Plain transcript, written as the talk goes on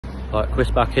Right,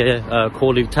 Chris back here,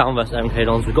 Crawley Town vs MK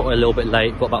DONS. We got a little bit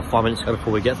late, got about 5 minutes to go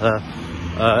before we get there.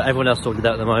 Everyone else sorted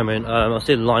out at the moment. I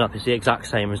see the lineup is the exact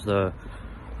same as the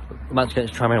match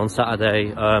against Tranmere on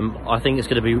Saturday. I think it's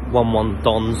going to be 1-1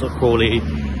 DONS at Crawley.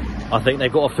 I think they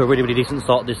got off to a really decent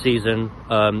start this season,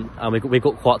 and we've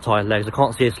got quite tired legs. I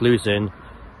can't see us losing,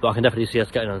 but I can definitely see us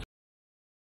getting on.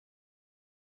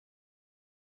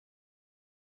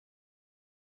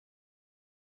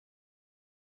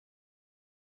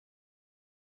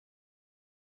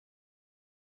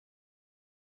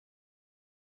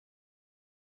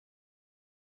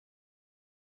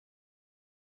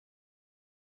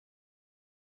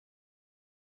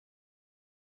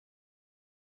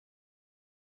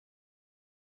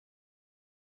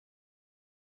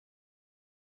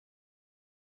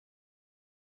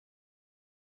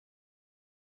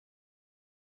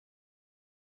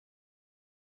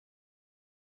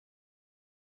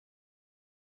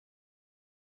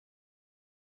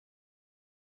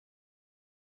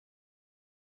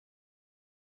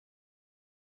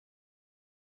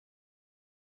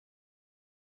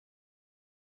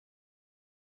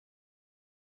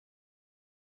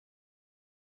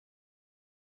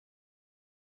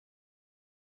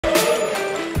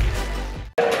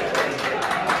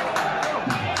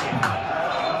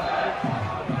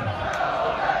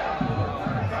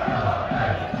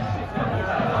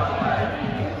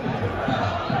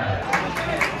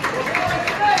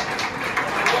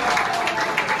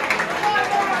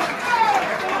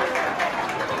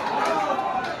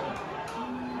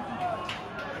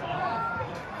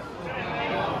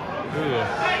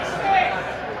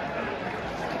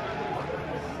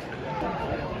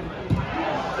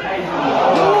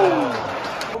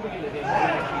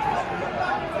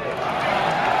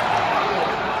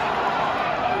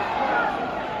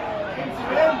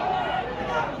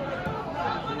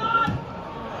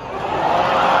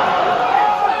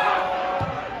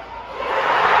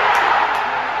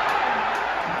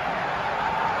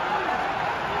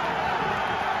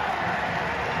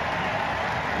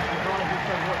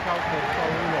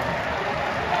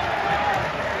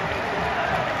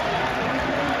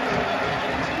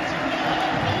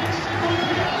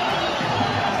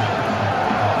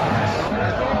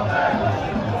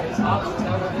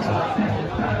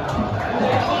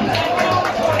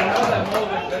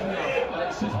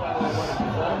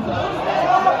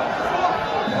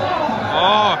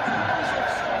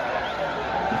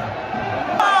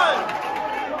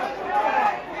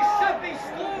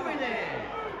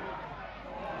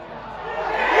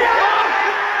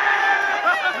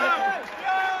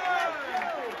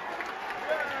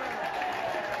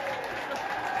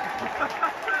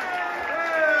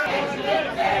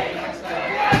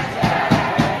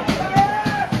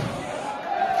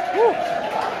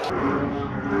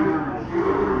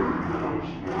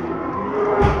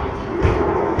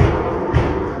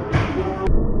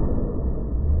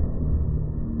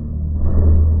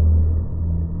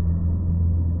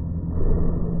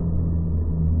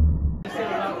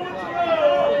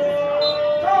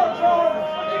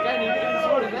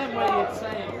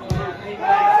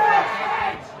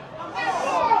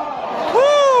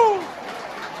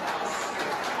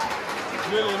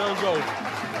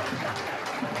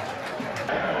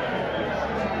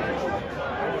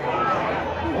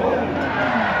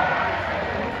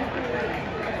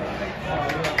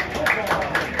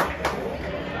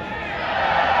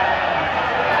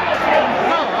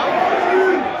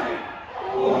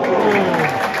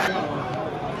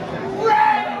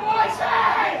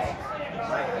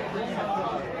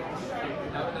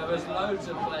 There's loads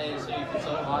of players who could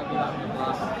sort of argue that with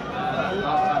last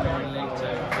time we were in League 2.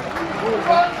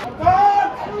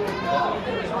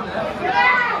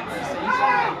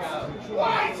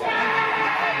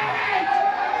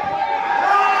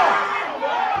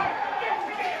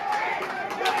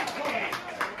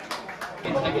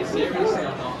 Take it seriously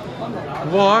or not?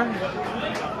 Why?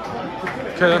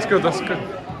 Okay, that's good, that's good.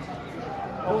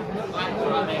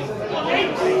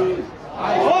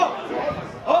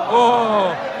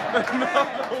 Oh! Another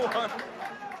one!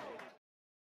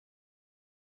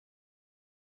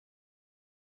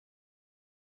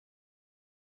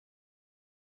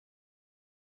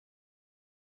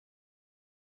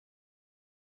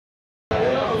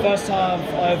 First half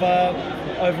over,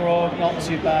 overall not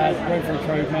too bad, room for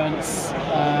improvements.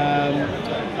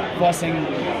 Passing,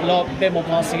 a bit more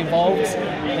passing involved.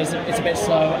 It's a bit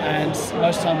slow, and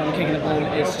most of the time when we're kicking the ball,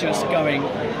 it's just going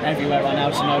everywhere right now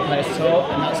to no players at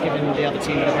all, and that's giving the other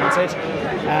team an advantage.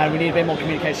 And we need a bit more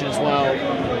communication as well,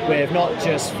 with not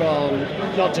just from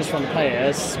the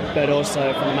players, but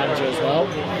also from the manager as well.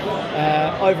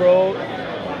 Overall,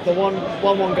 the one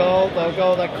goal, the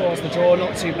goal that caused the draw,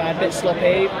 not too bad, a bit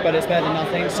sloppy, but it's better than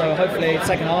nothing. So hopefully,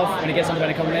 second half, when it gets under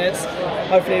a couple of minutes,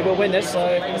 hopefully we'll win this. So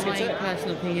let's get to it. In my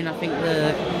personal opinion, I think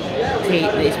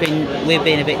we've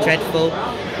been a bit dreadful.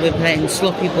 We're playing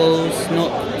sloppy balls,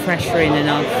 not pressuring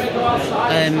enough.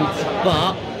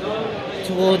 But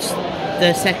towards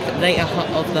the later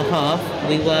of the half,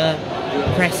 we were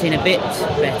pressing a bit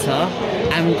better,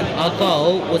 and our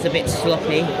goal was a bit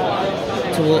sloppy.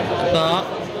 But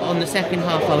on the second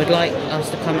half, I would like us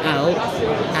to come out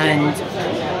and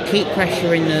keep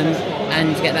pressuring them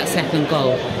and get that second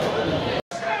goal.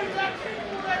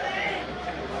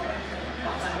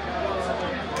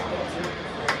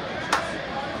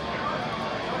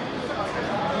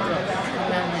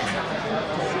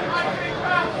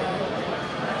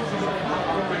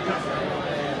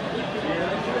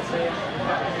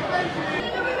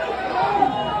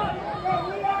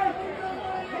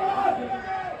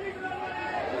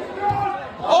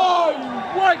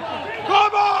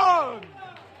 Come on!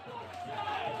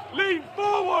 Lean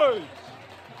forward!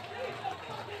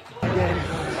 1,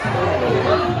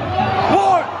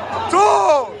 2!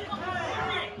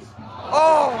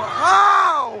 Oh,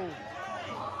 how?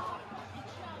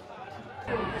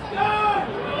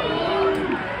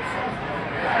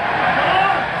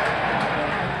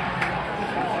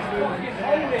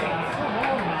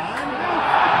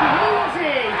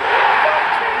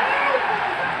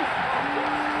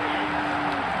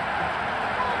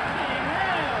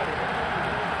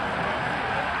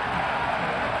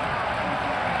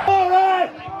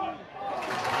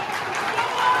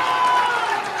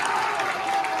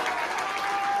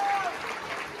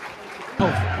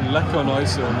 Lekker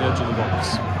nice on the edge of the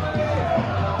box.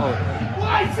 Oh,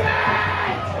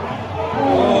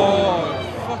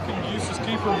 fucking useless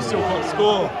keeper and still can't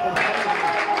score.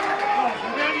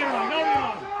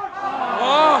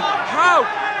 Oh, how?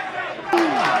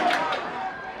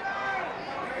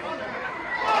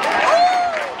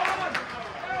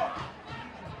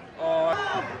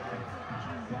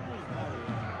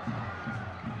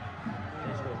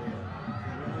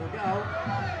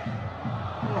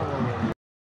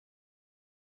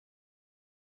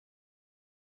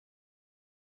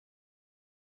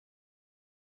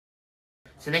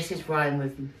 So this is Ryan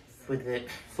with the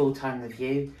full-time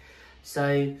review. So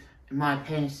in my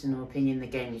personal opinion, the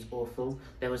game was awful.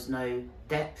 There was no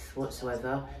depth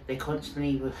whatsoever. They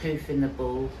constantly were hoofing the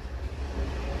ball.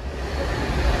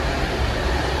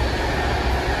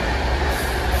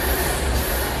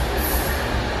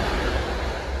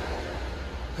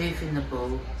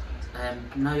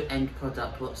 No end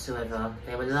product whatsoever.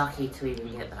 They were lucky to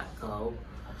even get that goal.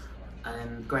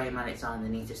 Graham Alexander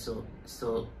needs to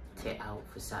sort it out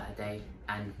for Saturday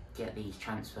and get these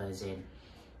transfers in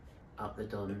up the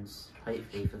DONS,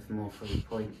 hopefully for more 3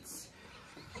 points.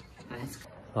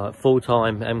 Full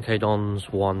time, MK Dons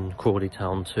 1, Crawley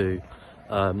Town 2.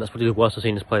 That's probably the worst I've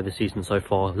seen us play this season so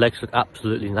far. Legs look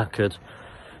absolutely knackered.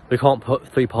 We can't put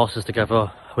 3 passes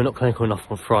together. We're not clinical enough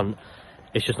on front.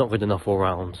 It's just not good enough all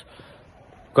round.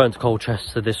 Going to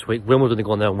Colchester this week, Wimbledon have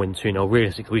gone there and win 2-0.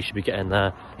 Realistically, we should be getting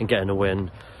there and getting a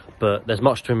win. But there's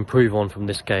much to improve on from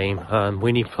this game.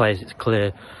 We need players, it's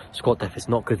clear. Squad depth is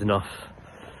not good enough.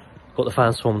 Got the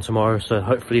fans swarm tomorrow, so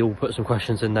hopefully we'll put some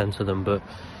questions in then to them. But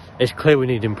it's clear we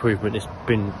need improvement. It's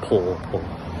been poor.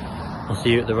 I'll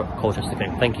see you at the Colchester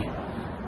game. Thank you.